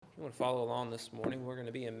You want to follow along this morning? We're going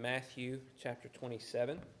to be in Matthew chapter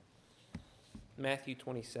 27. Matthew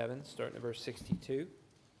 27, starting at verse 62.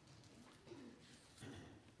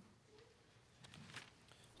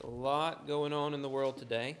 A lot going on in the world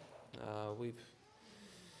today. We've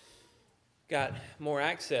got more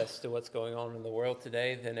access to what's going on in the world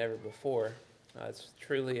today than ever before. It's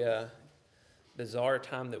truly a bizarre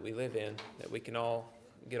time that we live in, that we can all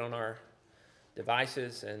get on our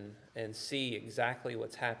devices and see exactly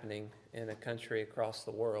what's happening in a country across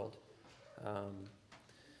the world.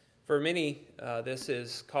 For many, this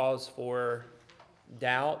is cause for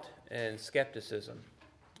doubt and skepticism.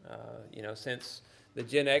 Since the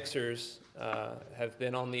Gen Xers have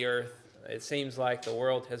been on the earth, it seems like the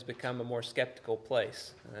world has become a more skeptical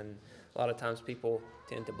place. And a lot of times people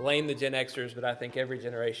tend to blame the Gen Xers, but I think every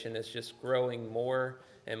generation is just growing more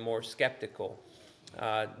and more skeptical,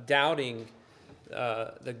 doubting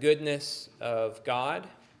the goodness of God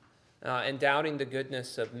and doubting the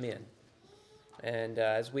goodness of men. And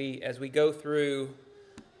as we go through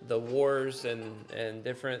the wars and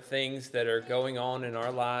different things that are going on in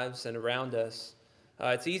our lives and around us,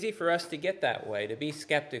 it's easy for us to get that way, to be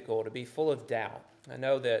skeptical, to be full of doubt. I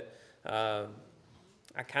know that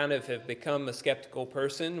I kind of have become a skeptical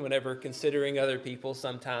person whenever considering other people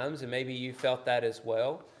sometimes, and maybe you felt that as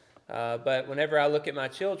well. But whenever I look at my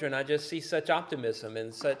children, I just see such optimism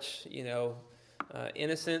and such,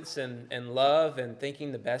 innocence and love and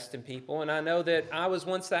thinking the best in people. And I know that I was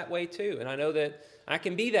once that way too. And I know that I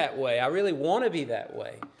can be that way. I really want to be that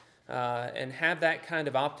way and have that kind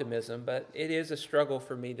of optimism. But it is a struggle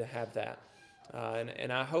for me to have that.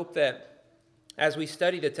 And I hope that as we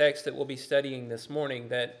study the text that we'll be studying this morning,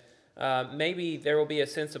 that maybe there will be a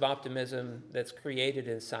sense of optimism that's created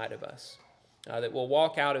inside of us. That we'll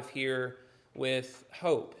walk out of here with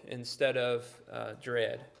hope instead of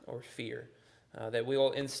dread or fear. That we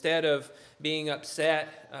will, instead of being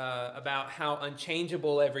upset about how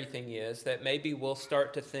unchangeable everything is, that maybe we'll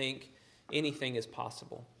start to think anything is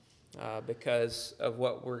possible because of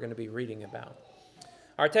what we're going to be reading about.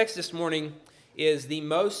 Our text this morning is the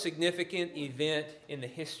most significant event in the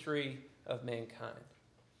history of mankind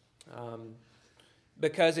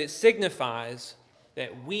because it signifies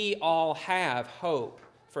that we all have hope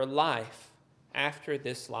for life after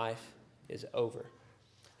this life is over.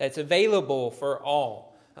 That's available for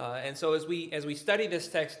all. And so as we study this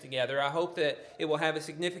text together, I hope that it will have a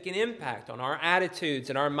significant impact on our attitudes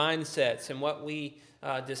and our mindsets and what we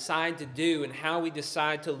decide to do and how we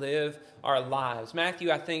decide to live our lives. Matthew,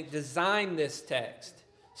 I think, designed this text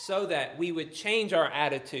so that we would change our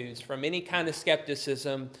attitudes from any kind of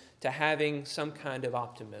skepticism to having some kind of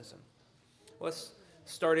optimism. Let's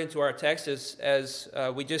start into our text as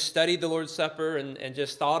we just studied the Lord's Supper and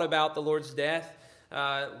just thought about the Lord's death.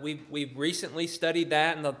 We've recently studied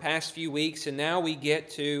that in the past few weeks, and now we get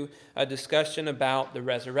to a discussion about the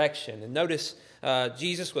resurrection. And notice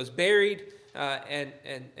Jesus was buried, and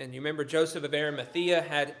you remember Joseph of Arimathea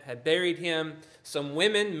had buried him. Some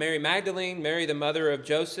women, Mary Magdalene, Mary the mother of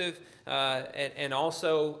Joseph, and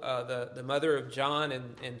also the mother of John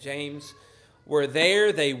and James, were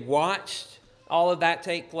there. They watched all of that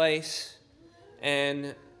take place,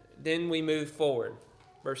 and then we move forward.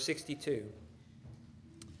 Verse 62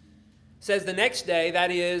 says, the next day,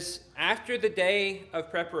 that is, after the day of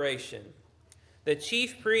preparation, the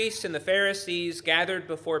chief priests and the Pharisees gathered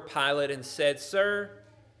before Pilate and said, Sir,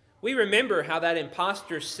 we remember how that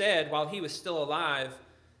impostor said while he was still alive,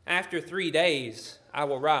 after 3 days I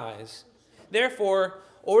will rise. Therefore,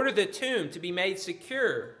 order the tomb to be made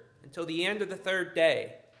secure until the end of the 3rd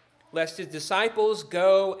day, lest his disciples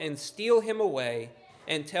go and steal him away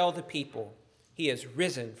and tell the people he has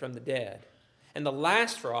risen from the dead. And the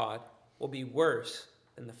last fraud will be worse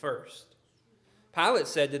than the first. Pilate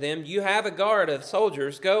said to them, You have a guard of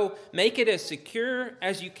soldiers. Go make it as secure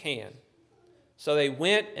as you can. So they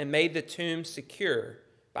went and made the tomb secure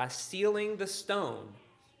by sealing the stone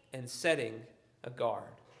and setting a guard.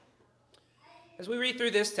 As we read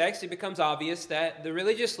through this text, it becomes obvious that the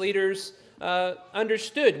religious leaders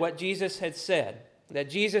understood what Jesus had said, that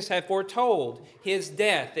Jesus had foretold his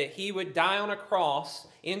death, that he would die on a cross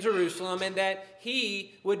in Jerusalem, and that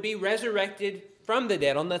he would be resurrected from the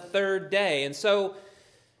dead on the 3rd day. And so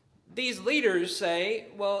these leaders say,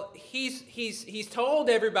 well, he's told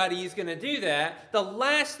everybody he's going to do that. The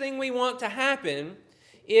last thing we want to happen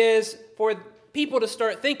is for people to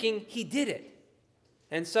start thinking he did it.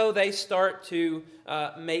 And so they start to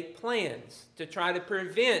make plans to try to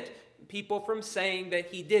prevent people from saying that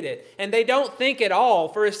he did it. And they don't think at all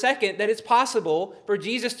for a second that it's possible for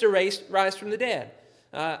Jesus to rise from the dead.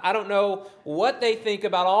 I don't know what they think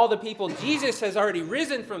about all the people Jesus has already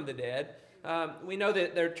risen from the dead. We know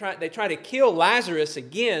that they try to kill Lazarus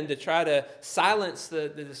again to try to silence the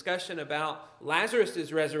discussion about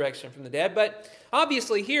Lazarus' resurrection from the dead. But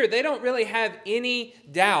obviously here, they don't really have any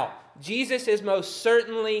doubt. Jesus is most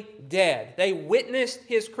certainly dead. They witnessed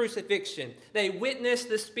his crucifixion. They witnessed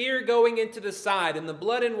the spear going into the side and the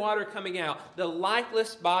blood and water coming out. The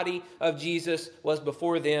lifeless body of Jesus was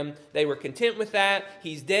before them. They were content with that.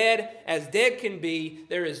 He's dead as dead can be.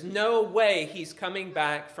 There is no way he's coming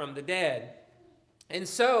back from the dead. And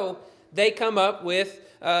so they come up with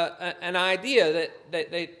an idea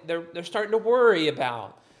that they're starting to worry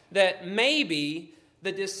about, that maybe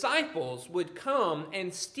the disciples would come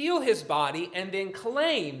and steal his body and then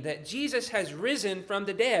claim that Jesus has risen from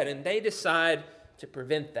the dead, and they decide to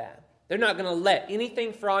prevent that. They're not going to let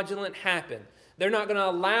anything fraudulent happen. They're not going to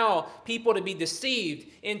allow people to be deceived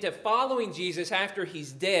into following Jesus after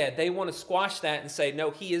he's dead. They want to squash that and say, no,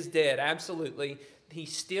 he is dead, absolutely.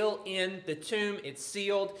 He's still in the tomb. It's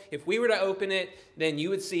sealed. If we were to open it, then you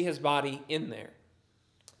would see his body in there.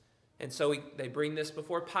 And so they bring this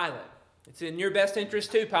before Pilate. It's in your best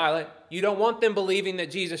interest too, Pilate. You don't want them believing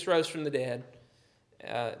that Jesus rose from the dead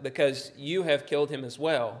because you have killed him as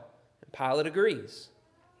well. And Pilate agrees.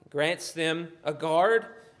 He grants them a guard,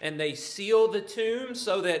 and they seal the tomb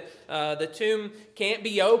so that the tomb can't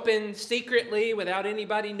be opened secretly without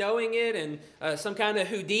anybody knowing it, and some kind of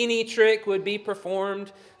Houdini trick would be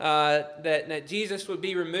performed that Jesus would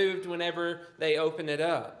be removed whenever they open it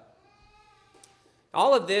up.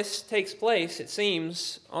 All of this takes place, it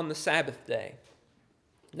seems, on the Sabbath day.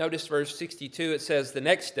 Notice verse 62, it says the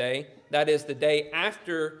next day, that is the day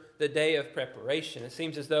after the day of preparation. It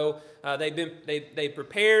seems as though they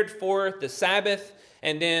prepared for the Sabbath,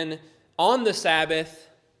 and then on the Sabbath,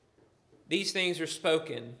 these things are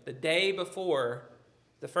spoken the day before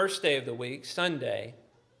the first day of the week, Sunday,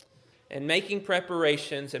 and making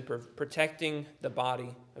preparations and protecting the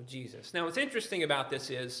body of Jesus. Now, what's interesting about this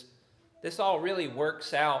is this all really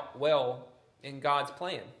works out well in God's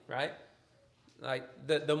plan, right? Like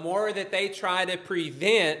the more that they try to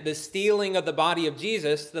prevent the stealing of the body of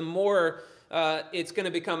Jesus, the more it's going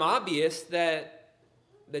to become obvious that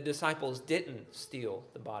the disciples didn't steal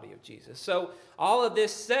the body of Jesus. So all of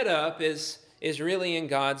this setup is really in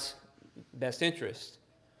God's best interest.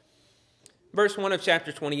 Verse 1 of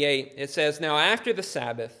chapter 28, it says, "Now after the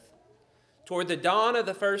Sabbath, toward the dawn of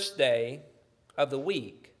the first day of the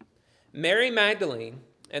week, Mary Magdalene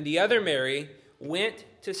and the other Mary went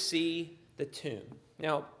to see the tomb."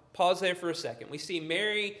 Now, pause there for a second. We see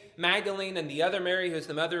Mary Magdalene and the other Mary, who's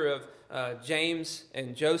the mother of James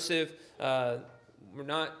and Joseph. We're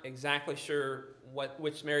not exactly sure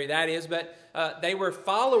which Mary that is, but they were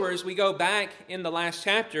followers. We go back in the last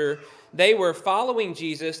chapter. They were following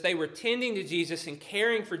Jesus. They were tending to Jesus and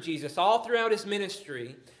caring for Jesus all throughout his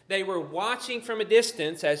ministry. They were watching from a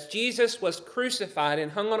distance as Jesus was crucified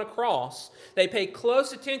and hung on a cross. They paid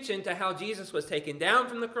close attention to how Jesus was taken down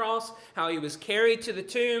from the cross, how he was carried to the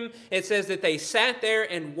tomb. It says that they sat there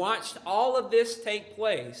and watched all of this take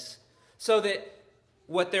place so that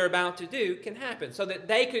what they're about to do can happen, so that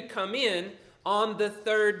they could come in on the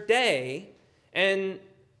third day and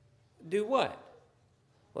do what?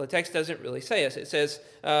 Well, the text doesn't really say us. It says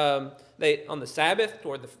they on the Sabbath,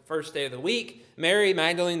 toward the first day of the week, Mary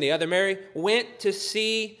Magdalene, the other Mary, went to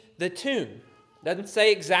see the tomb. Doesn't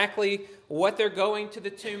say exactly what they're going to the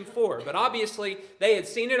tomb for, but obviously they had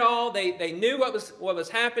seen it all. They knew what was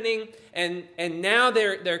happening, and now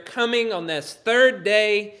they're coming on this third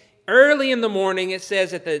day, early in the morning. It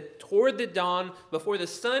says toward the dawn, before the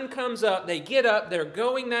sun comes up, they get up. They're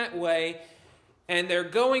going that way, and they're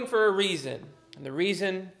going for a reason. And the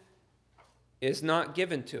reason is not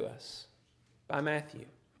given to us by Matthew.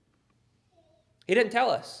 He didn't tell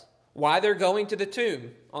us why they're going to the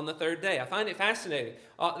tomb on the third day. I find it fascinating.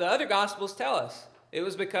 The other Gospels tell us it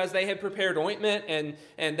was because they had prepared ointment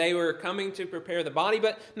and they were coming to prepare the body.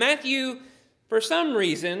 But Matthew, for some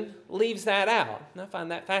reason, leaves that out. And I find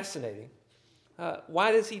that fascinating.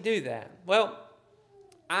 Why does he do that? Well,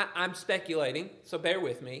 I'm speculating, so bear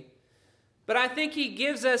with me. But I think he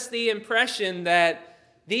gives us the impression that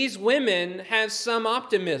these women have some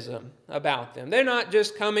optimism about them. They're not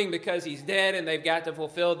just coming because he's dead and they've got to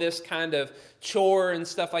fulfill this kind of chore and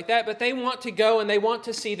stuff like that, but they want to go and they want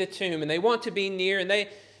to see the tomb and they want to be near, and they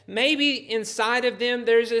maybe inside of them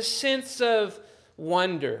there's a sense of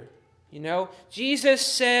wonder. You know, Jesus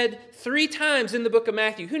said 3 times in the book of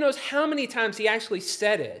Matthew, who knows how many times he actually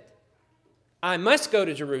said it, I must go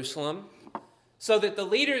to Jerusalem so that the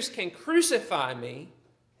leaders can crucify me,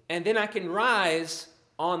 and then I can rise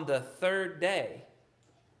on the third day.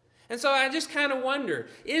 And so I just kind of wonder,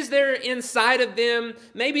 is there inside of them,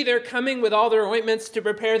 maybe they're coming with all their ointments to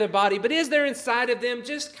prepare the body, but is there inside of them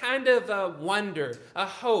just kind of a wonder, a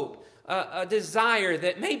hope, a desire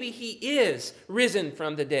that maybe he is risen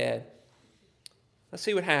from the dead? Let's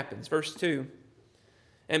see what happens. Verse 2.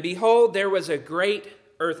 And behold, there was a great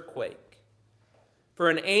earthquake, for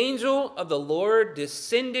an angel of the Lord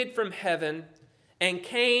descended from heaven and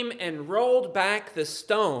came and rolled back the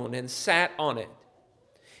stone and sat on it.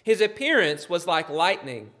 His appearance was like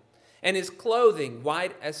lightning, and his clothing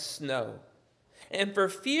white as snow. And for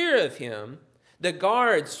fear of him, the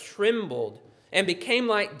guards trembled and became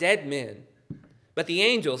like dead men. But the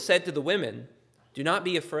angel said to the women, "Do not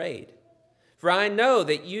be afraid, for I know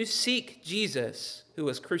that you seek Jesus who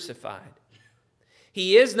was crucified.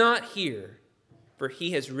 He is not here, for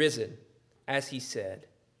he has risen, as he said.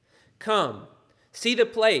 Come, see the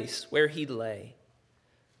place where he lay.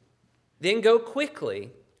 Then go quickly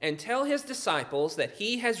and tell his disciples that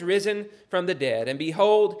he has risen from the dead. And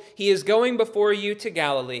behold, he is going before you to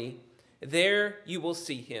Galilee. There you will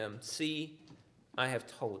see him. See, I have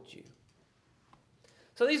told you."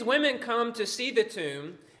 So these women come to see the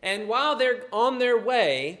tomb, and while they're on their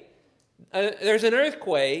way, there's an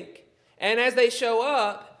earthquake. And as they show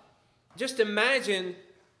up, just imagine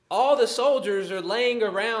all the soldiers are laying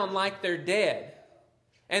around like they're dead.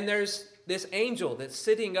 And there's this angel that's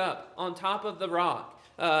sitting up on top of the rock.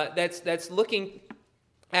 That's looking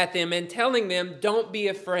at them and telling them, "Don't be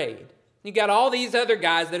afraid." You got all these other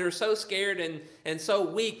guys that are so scared and so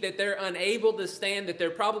weak that they're unable to stand, that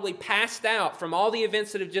they're probably passed out from all the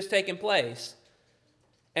events that have just taken place.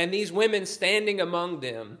 And these women standing among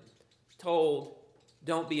them told,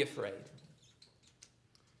 "Don't be afraid.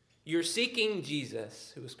 You're seeking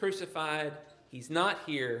Jesus who was crucified. He's not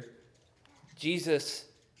here. Jesus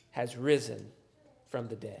has risen from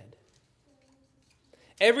the dead."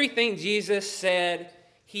 Everything Jesus said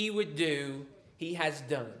he would do, he has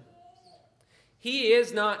done. He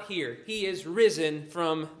is not here. He is risen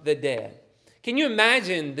from the dead. Can you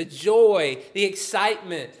imagine the joy, the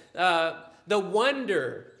excitement, the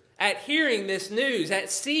wonder at hearing this news,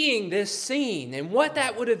 at seeing this scene, and what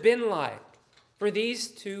that would have been like for these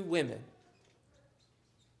two women?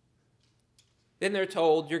 Then they're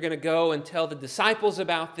told, "You're going to go and tell the disciples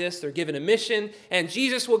about this." They're given a mission, and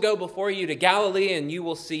Jesus will go before you to Galilee, and you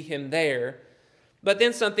will see him there. But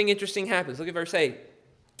then something interesting happens. Look at verse 8.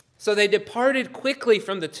 So they departed quickly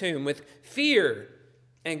from the tomb with fear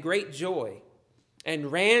and great joy,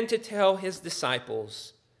 and ran to tell his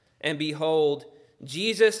disciples. And behold,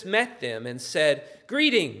 Jesus met them and said,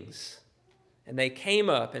 "Greetings." And they came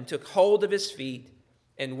up and took hold of his feet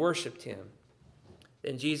and worshipped him.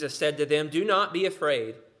 Then Jesus said to them, "Do not be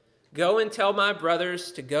afraid. Go and tell my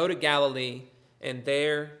brothers to go to Galilee, and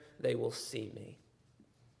there they will see me."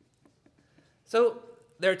 So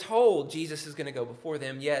they're told Jesus is going to go before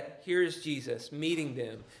them, yet here's Jesus meeting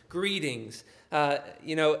them. Greetings.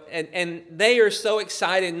 And they are so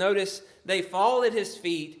excited. Notice they fall at his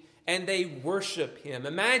feet and they worship him.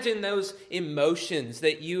 Imagine those emotions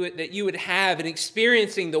that you would have in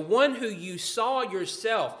experiencing the one who you saw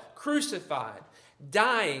yourself crucified,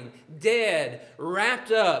 dying, dead,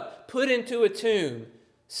 wrapped up, put into a tomb,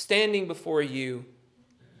 standing before you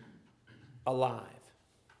alive.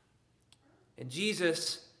 And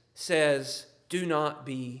Jesus says, "Do not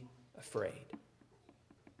be afraid."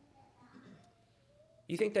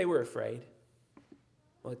 You think they were afraid?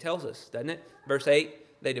 Well, it tells us, doesn't it? Verse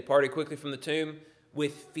 8, they departed quickly from the tomb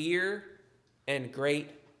with fear and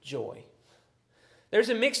great joy. There's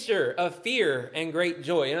a mixture of fear and great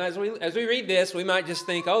joy. And as we read this, we might just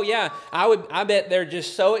think, "Oh yeah, I bet they're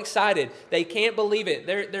just so excited. They can't believe it.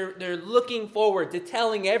 They're looking forward to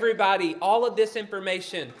telling everybody all of this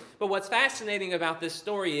information." But what's fascinating about this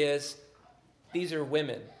story is these are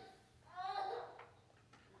women.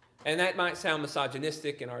 And that might sound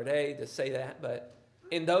misogynistic in our day to say that, but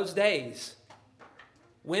in those days,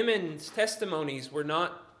 women's testimonies were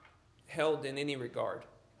not held in any regard.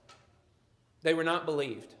 They were not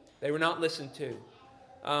believed. They were not listened to.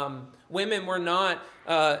 Women were not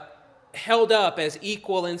held up as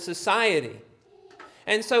equal in society.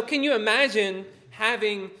 And so can you imagine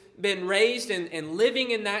having been raised and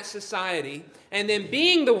living in that society and then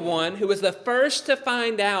being the one who was the first to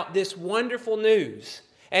find out this wonderful news,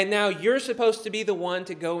 and now you're supposed to be the one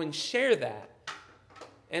to go and share that?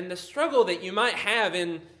 And the struggle that you might have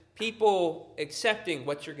in people accepting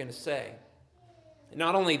what you're going to say. And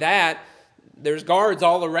not only that, there's guards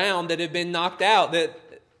all around that have been knocked out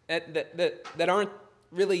that aren't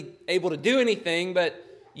really able to do anything,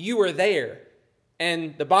 but you are there.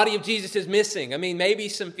 And the body of Jesus is missing. I mean, maybe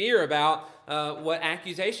some fear about what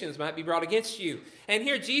accusations might be brought against you. And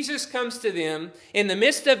here Jesus comes to them in the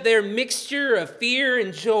midst of their mixture of fear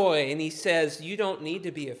and joy, and he says, you don't need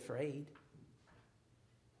to be afraid.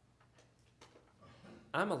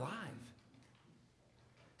 I'm alive.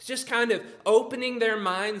 It's just kind of opening their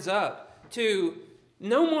minds up to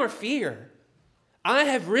no more fear. I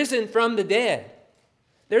have risen from the dead.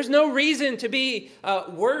 There's no reason to be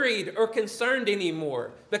worried or concerned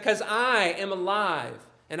anymore because I am alive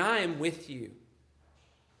and I am with you.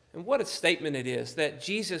 And what a statement it is that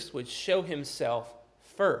Jesus would show himself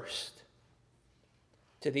first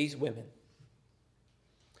to these women.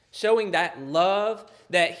 Showing that love,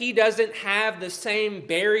 that he doesn't have the same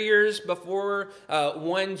barriers before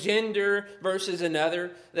one gender versus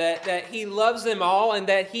another, that he loves them all, and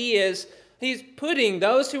that he's putting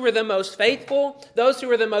those who were the most faithful, those who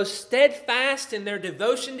were the most steadfast in their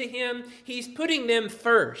devotion to him, he's putting them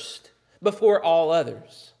first before all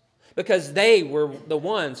others, because they were the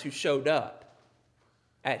ones who showed up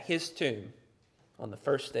at his tomb on the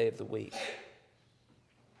first day of the week.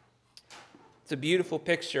 It's a beautiful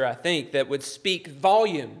picture, I think, that would speak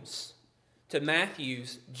volumes to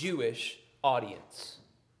Matthew's Jewish audience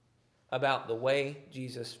about the way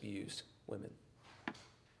Jesus views women.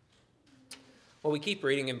 Well, we keep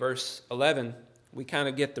reading in verse 11. We kind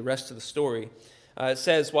of get the rest of the story. It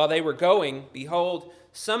says, while they were going, behold,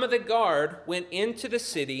 some of the guard went into the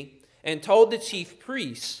city and told the chief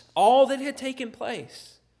priests all that had taken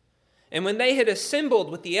place. And when they had assembled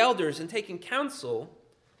with the elders and taken counsel,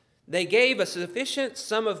 they gave a sufficient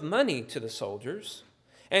sum of money to the soldiers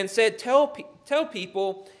and said, tell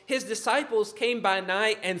people, his disciples came by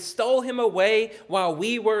night and stole him away while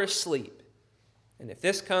we were asleep. And if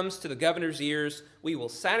this comes to the governor's ears, we will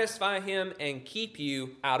satisfy him and keep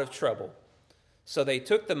you out of trouble. So they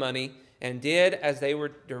took the money and did as they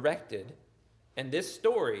were directed. And this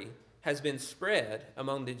story has been spread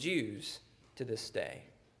among the Jews to this day.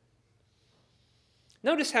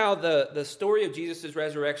 Notice how the story of Jesus'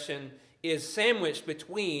 resurrection is sandwiched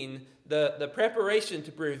between the preparation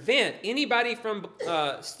to prevent anybody from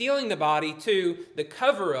stealing the body to the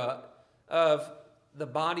cover-up of the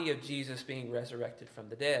body of Jesus being resurrected from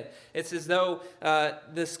the dead. It's as though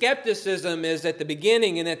the skepticism is at the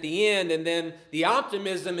beginning and at the end, and then the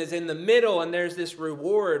optimism is in the middle, and there's this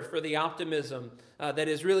reward for the optimism that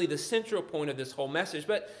is really the central point of this whole message.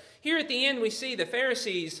 But here at the end, we see the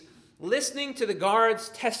Pharisees listening to the guards'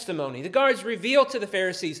 testimony. The guards reveal to the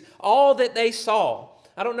Pharisees all that they saw.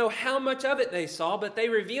 I don't know how much of it they saw, but they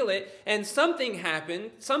reveal it, and something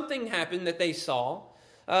happened that they saw.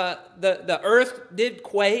 The earth did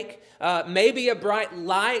quake, maybe a bright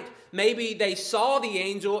light, maybe they saw the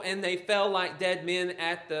angel and they fell like dead men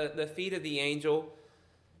at the feet of the angel.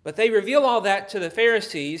 But they reveal all that to the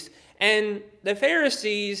Pharisees, and the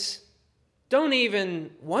Pharisees don't even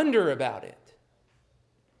wonder about it.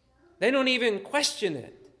 They don't even question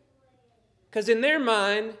it, because in their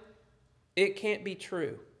mind, it can't be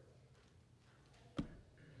true.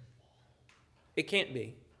 It can't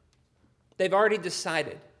be. They've already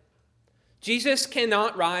decided. Jesus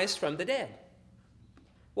cannot rise from the dead.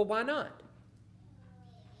 Well, why not?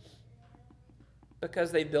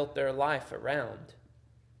 Because they built their life around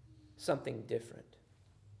something different.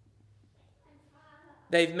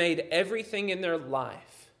 They've made everything in their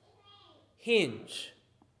life hinge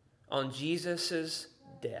on Jesus'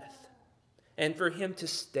 death and for him to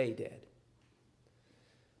stay dead.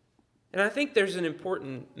 And I think there's an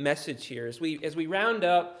important message here. As we round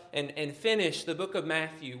up and finish the book of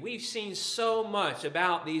Matthew, we've seen so much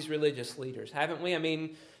about these religious leaders, haven't we? I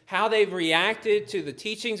mean, how they've reacted to the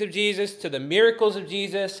teachings of Jesus, to the miracles of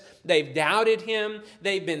Jesus. They've doubted him.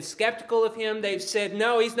 They've been skeptical of him. They've said,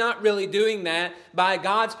 no, he's not really doing that by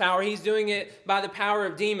God's power. He's doing it by the power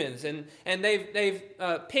of demons. And they've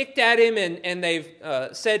picked at him and they've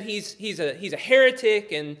said he's a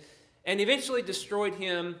heretic and eventually destroyed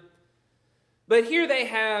him. But here they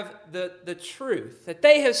have the truth, that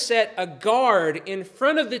they have set a guard in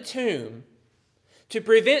front of the tomb to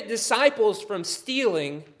prevent disciples from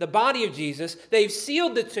stealing the body of Jesus. They've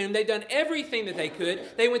sealed the tomb. They've done everything that they could.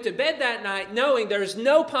 They went to bed that night knowing there's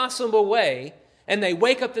no possible way, and they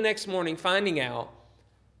wake up the next morning finding out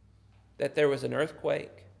that there was an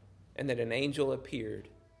earthquake and that an angel appeared.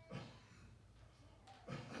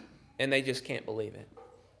 And they just can't believe it.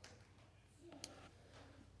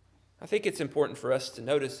 I think it's important for us to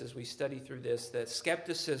notice as we study through this that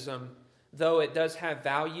skepticism, though it does have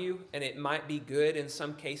value and it might be good in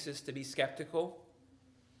some cases to be skeptical,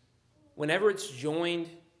 whenever it's joined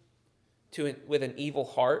with an evil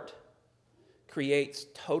heart, creates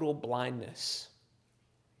total blindness.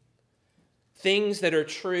 Things that are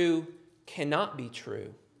true cannot be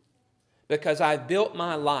true because I've built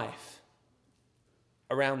my life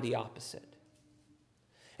around the opposite.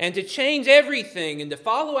 And to change everything and to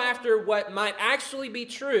follow after what might actually be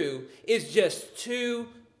true is just too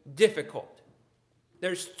difficult.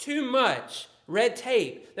 There's too much red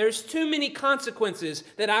tape. There's too many consequences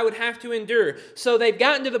that I would have to endure. So they've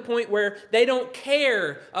gotten to the point where they don't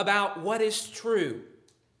care about what is true.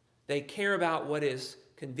 They care about what is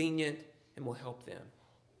convenient and will help them.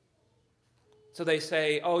 So they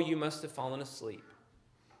say, oh, you must have fallen asleep.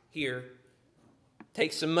 Here,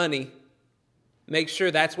 take some money. Make sure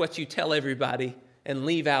that's what you tell everybody and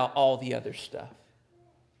leave out all the other stuff.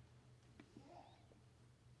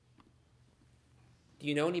 Do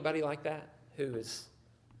you know anybody like that who is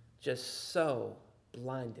just so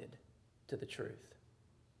blinded to the truth?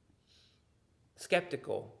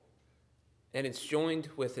 Skeptical, and it's joined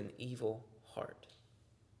with an evil heart.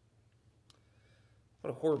 What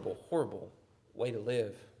a horrible, horrible way to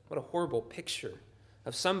live. What a horrible picture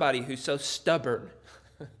of somebody who's so stubborn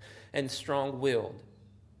and strong-willed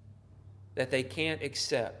that they can't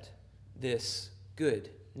accept this good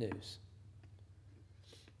news.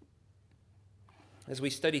 As we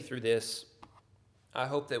study through this, I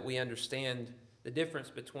hope that we understand the difference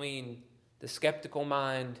between the skeptical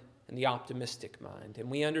mind and the optimistic mind. And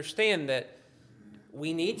we understand that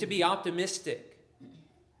we need to be optimistic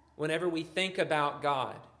whenever we think about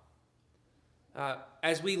God.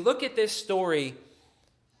 As we look at this story,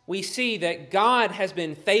 we see that God has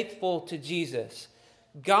been faithful to Jesus.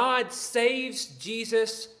 God saves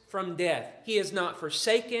Jesus from death. He is not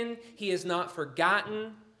forsaken. He is not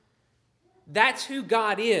forgotten. That's who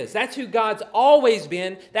God is. That's who God's always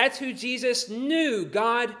been. That's who Jesus knew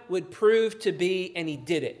God would prove to be, and He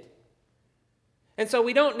did it. And so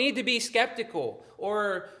we don't need to be skeptical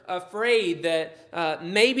or afraid that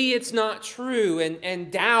maybe it's not true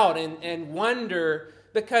and doubt and wonder,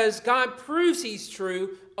 because God proves He's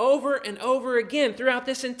true over and over again throughout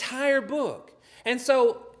this entire book. And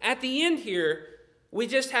so at the end here, we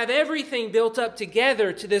just have everything built up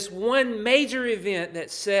together to this one major event that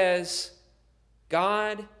says,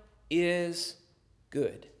 God is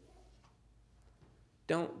good.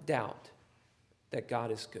 Don't doubt that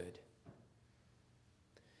God is good.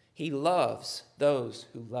 He loves those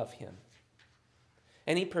who love Him.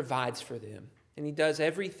 And He provides for them. And He does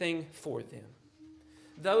everything for them.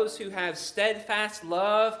 Those who have steadfast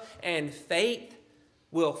love and faith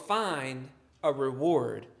will find a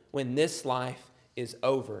reward when this life is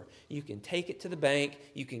over. You can take it to the bank.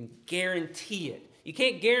 You can guarantee it. You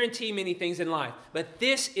can't guarantee many things in life, but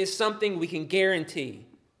this is something we can guarantee.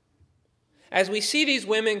 As we see these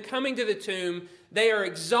women coming to the tomb, they are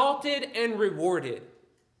exalted and rewarded.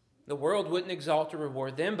 The world wouldn't exalt or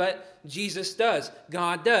reward them, but Jesus does.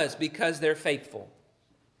 God does, because they're faithful,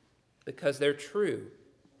 because they're true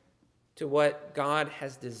to what God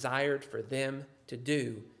has desired for them to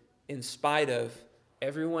do, in spite of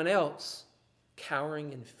everyone else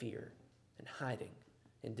cowering in fear and hiding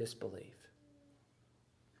in disbelief.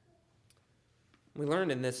 We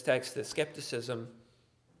learn in this text that skepticism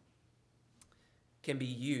can be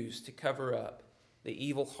used to cover up the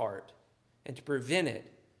evil heart and to prevent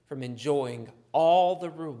it from enjoying all the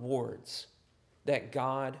rewards that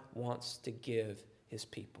God wants to give His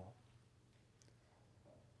people.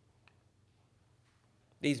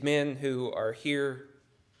 These men who are here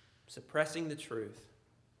suppressing the truth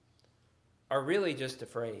are really just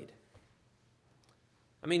afraid.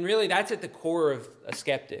 I mean, really, that's at the core of a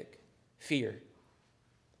skeptic, fear.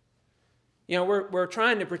 You know, we're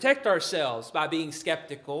trying to protect ourselves by being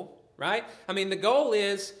skeptical, right? I mean, the goal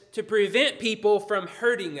is to prevent people from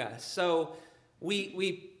hurting us. So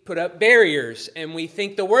we put up barriers and we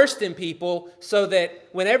think the worst in people so that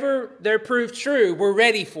whenever they're proved true, we're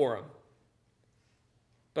ready for them.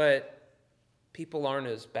 But people aren't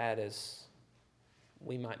as bad as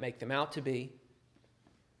we might make them out to be.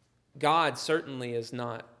 God certainly is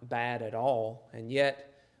not bad at all, and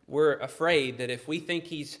yet we're afraid that if we think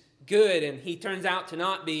He's good and He turns out to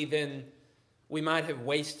not be, then we might have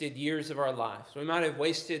wasted years of our lives. We might have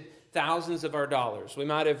wasted thousands of our dollars. We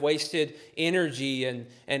might have wasted energy and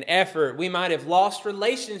effort. We might have lost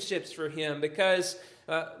relationships for Him because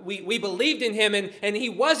we believed in Him and He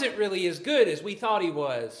wasn't really as good as we thought He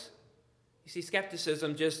was. You see,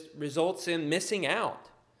 skepticism just results in missing out.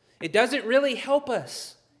 It doesn't really help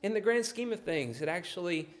us in the grand scheme of things. It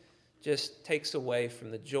actually just takes away from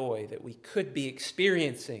the joy that we could be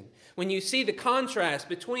experiencing. When you see the contrast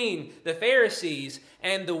between the Pharisees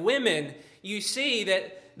and the women, you see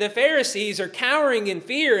that the Pharisees are cowering in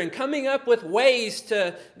fear and coming up with ways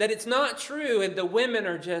that it's not true, and the women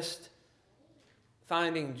are just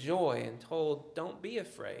finding joy and told, don't be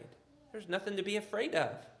afraid. There's nothing to be afraid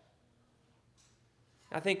of.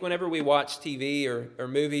 I think whenever we watch TV or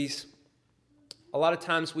movies, a lot of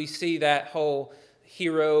times we see that whole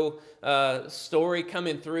hero story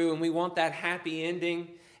coming through, and we want that happy ending.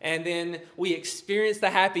 And then we experience the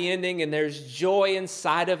happy ending, and there's joy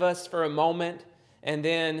inside of us for a moment. And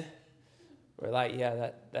then we're like,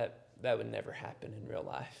 yeah, that would never happen in real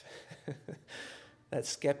life. That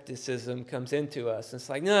skepticism comes into us. It's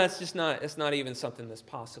like, no, it's not even something that's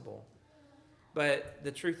possible. But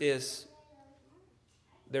the truth is,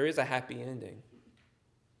 there is a happy ending.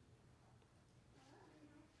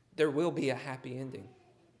 There will be a happy ending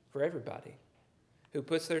for everybody who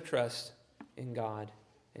puts their trust in God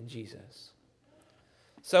and Jesus.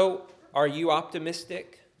 So, are you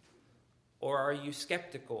optimistic or are you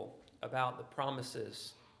skeptical about the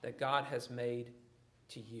promises that God has made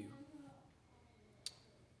to you?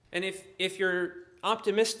 And if you're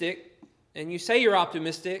optimistic and you say you're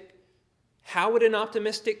optimistic, how would an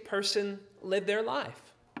optimistic person live their life?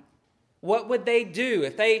 What would they do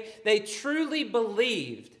if they truly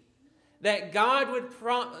believed that God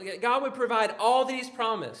would provide all that He's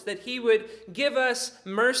promised, that He would give us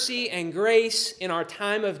mercy and grace in our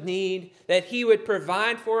time of need, that He would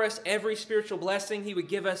provide for us every spiritual blessing, He would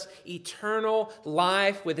give us eternal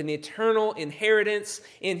life with an eternal inheritance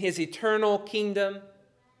in His eternal kingdom?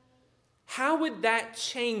 How would that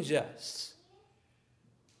change us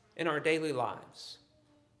in our daily lives?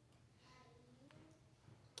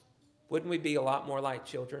 Wouldn't we be a lot more like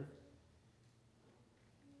children?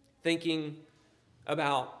 Thinking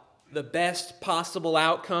about the best possible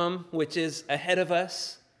outcome, which is ahead of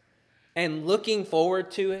us, and looking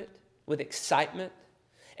forward to it with excitement,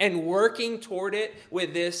 and working toward it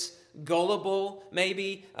with this gullible,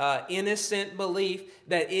 maybe innocent belief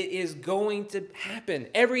that it is going to happen.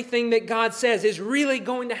 Everything that God says is really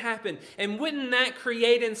going to happen. And wouldn't that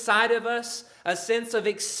create inside of us a sense of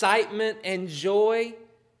excitement and joy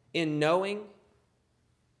in knowing?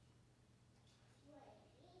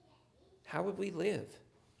 How would we live?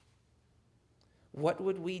 What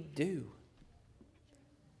would we do?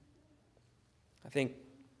 I think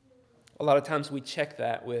a lot of times we check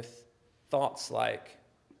that with thoughts like,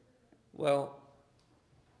 well,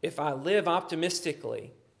 if I live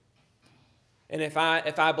optimistically, and if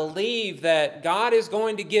I believe that God is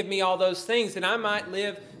going to give me all those things, then I might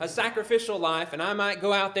live a sacrificial life, and I might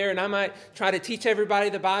go out there and I might try to teach everybody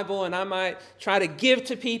the Bible, and I might try to give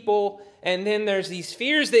to people. And then there's these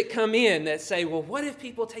fears that come in that say, well, what if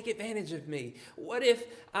people take advantage of me? What if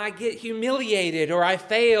I get humiliated or I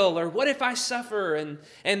fail? Or what if I suffer?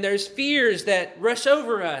 And there's fears that rush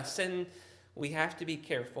over us. And we have to be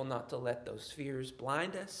careful not to let those fears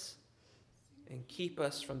blind us and keep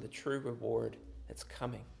us from the true reward that's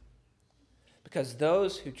coming. Because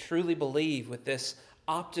those who truly believe with this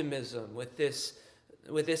optimism, with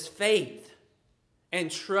this faith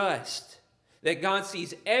and trust that God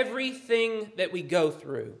sees everything that we go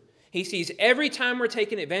through. He sees every time we're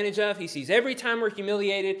taken advantage of. He sees every time we're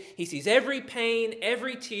humiliated. He sees every pain,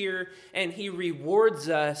 every tear, and He rewards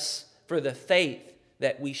us for the faith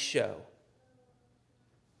that we show.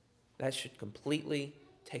 That should completely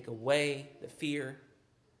take away the fear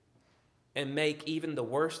and make even the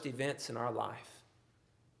worst events in our life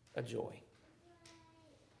a joy.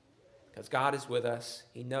 Because God is with us.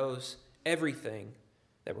 He knows everything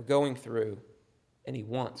that we're going through, and He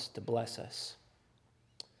wants to bless us.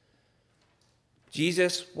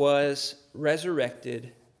 Jesus was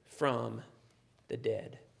resurrected from the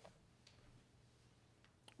dead.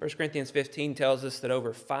 1 Corinthians 15 tells us that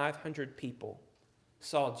over 500 people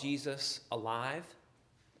saw Jesus alive.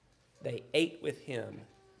 They ate with Him,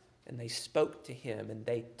 and they spoke to Him, and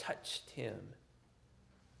they touched Him.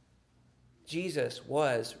 Jesus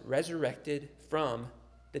was resurrected from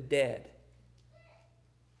the dead.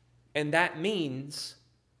 And that means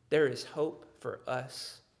there is hope for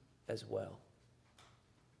us as well.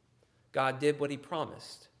 God did what He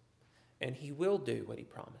promised, and He will do what He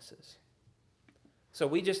promises. So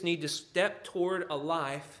we just need to step toward a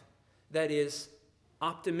life that is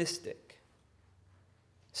optimistic.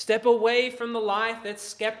 Step away from the life that's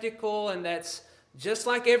skeptical and that's just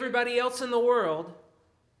like everybody else in the world,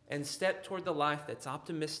 and step toward the life that's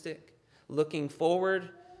optimistic, looking forward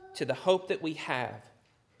to the hope that we have,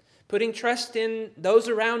 putting trust in those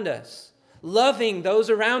around us, loving those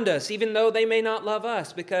around us, even though they may not love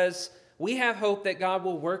us, because we have hope that God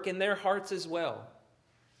will work in their hearts as well.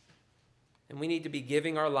 And we need to be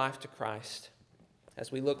giving our life to Christ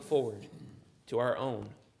as we look forward to our own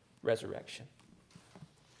resurrection.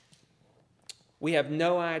 We have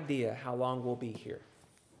no idea how long we'll be here.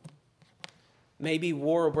 Maybe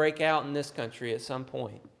war will break out in this country at some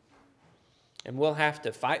point. And we'll have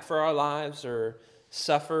to fight for our lives or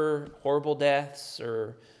suffer horrible deaths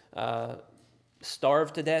or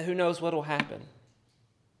starve to death. Who knows what will happen?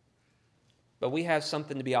 But we have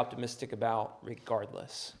something to be optimistic about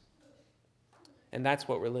regardless. And that's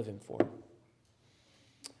what we're living for.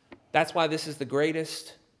 That's why this is the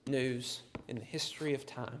greatest news in the history of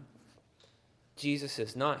time. Jesus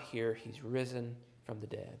is not here. He's risen from the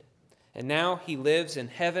dead. And now he lives in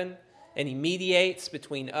heaven, and he mediates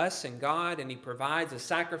between us and God, and he provides a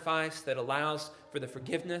sacrifice that allows for the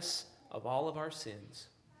forgiveness of all of our sins.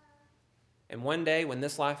 And one day, when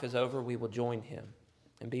this life is over, we will join him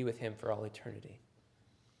and be with him for all eternity.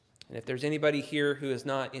 And if there's anybody here who is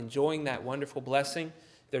not enjoying that wonderful blessing,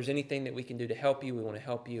 if there's anything that we can do to help you, we want to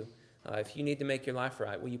help you. If you need to make your life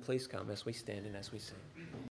right, will you please come as we stand and as we sing?